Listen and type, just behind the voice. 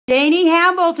Danny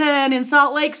Hambleton in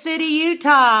Salt Lake City,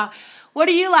 Utah. What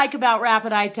do you like about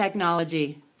Rapid Eye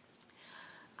technology?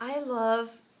 I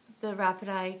love the Rapid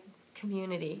Eye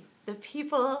community. The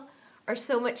people are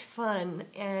so much fun,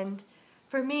 and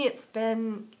for me it's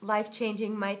been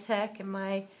life-changing. My tech and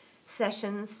my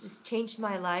sessions just changed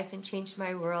my life and changed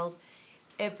my world.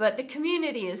 But the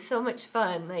community is so much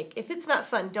fun. Like, if it's not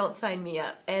fun, don't sign me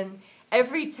up. And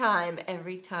every time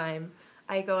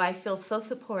I go, I feel so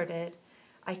supported.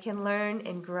 I can learn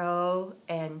and grow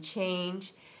and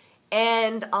change.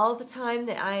 And all the time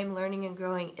that I'm learning and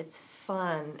growing, it's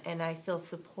fun, and I feel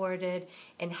supported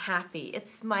and happy.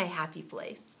 It's my happy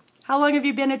place. How long have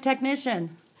you been a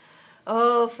technician?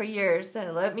 Oh, for years.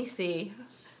 Let me see.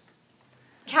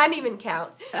 Can't even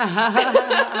count.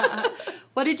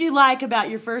 What did you like about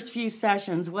your first few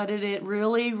sessions? What did it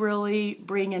really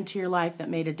bring into your life that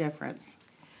made a difference?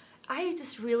 I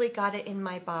just really got it in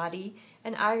my body,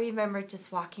 and I remember just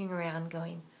walking around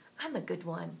going, I'm a good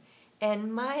one.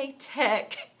 And my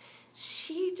tech,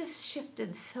 she just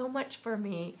shifted so much for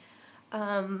me.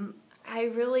 I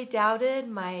really doubted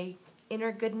my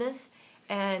inner goodness,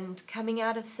 and coming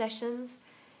out of sessions,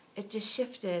 it just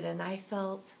shifted, and I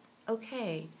felt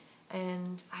okay.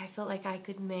 And I felt like I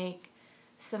could make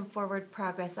some forward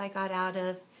progress. I got out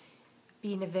of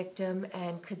being a victim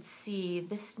and could see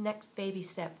this next baby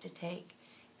step to take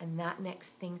and that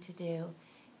next thing to do,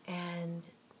 and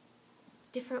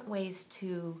different ways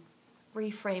to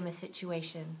reframe a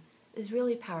situation is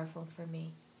really powerful for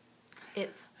me.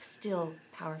 It's still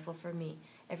powerful for me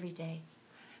every day.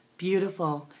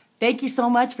 Beautiful. Thank you so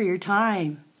much for your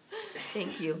time.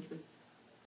 Thank you.